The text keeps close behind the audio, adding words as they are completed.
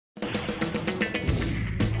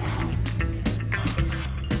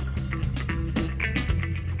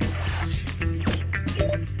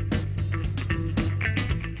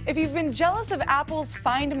If you've been jealous of Apple's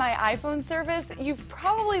Find My iPhone service, you've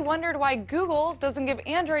probably wondered why Google doesn't give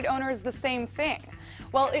Android owners the same thing.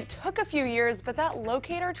 Well, it took a few years, but that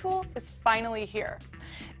locator tool is finally here.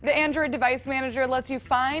 The Android Device Manager lets you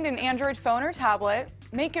find an Android phone or tablet,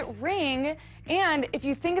 make it ring, and if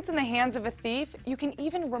you think it's in the hands of a thief, you can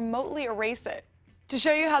even remotely erase it. To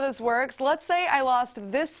show you how this works, let's say I lost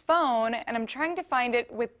this phone and I'm trying to find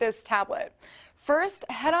it with this tablet. First,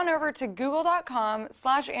 head on over to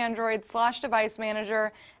google.com/android/device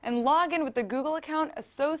manager and log in with the Google account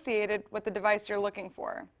associated with the device you're looking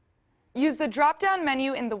for. Use the drop-down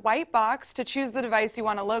menu in the white box to choose the device you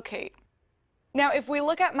want to locate. Now, if we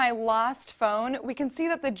look at my lost phone, we can see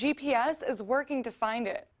that the GPS is working to find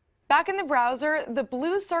it. Back in the browser, the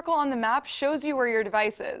blue circle on the map shows you where your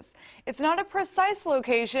device is. It's not a precise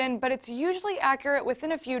location, but it's usually accurate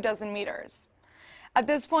within a few dozen meters. At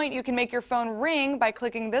this point, you can make your phone ring by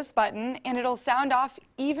clicking this button, and it'll sound off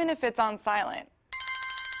even if it's on silent.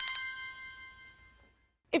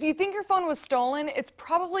 If you think your phone was stolen, it's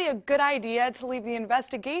probably a good idea to leave the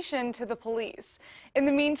investigation to the police. In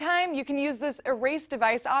the meantime, you can use this Erase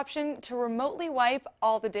Device option to remotely wipe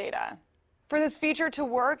all the data. For this feature to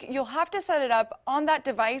work, you'll have to set it up on that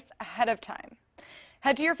device ahead of time.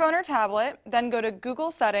 Head to your phone or tablet, then go to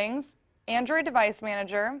Google Settings, Android Device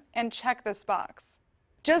Manager, and check this box.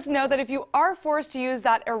 Just know that if you are forced to use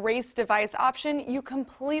that Erase Device option, you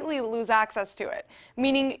completely lose access to it,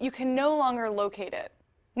 meaning you can no longer locate it.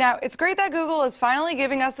 Now, it's great that Google is finally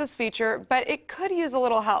giving us this feature, but it could use a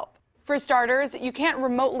little help. For starters, you can't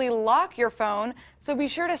remotely lock your phone, so be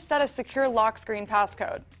sure to set a secure lock screen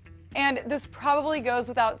passcode. And this probably goes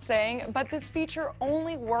without saying, but this feature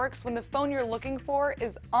only works when the phone you're looking for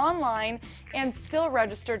is online and still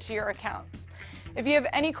registered to your account. If you have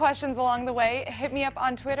any questions along the way, hit me up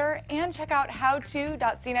on Twitter and check out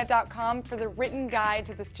howto.cnet.com for the written guide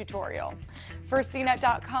to this tutorial. For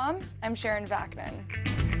CNET.com, I'm Sharon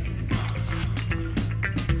Vaknin.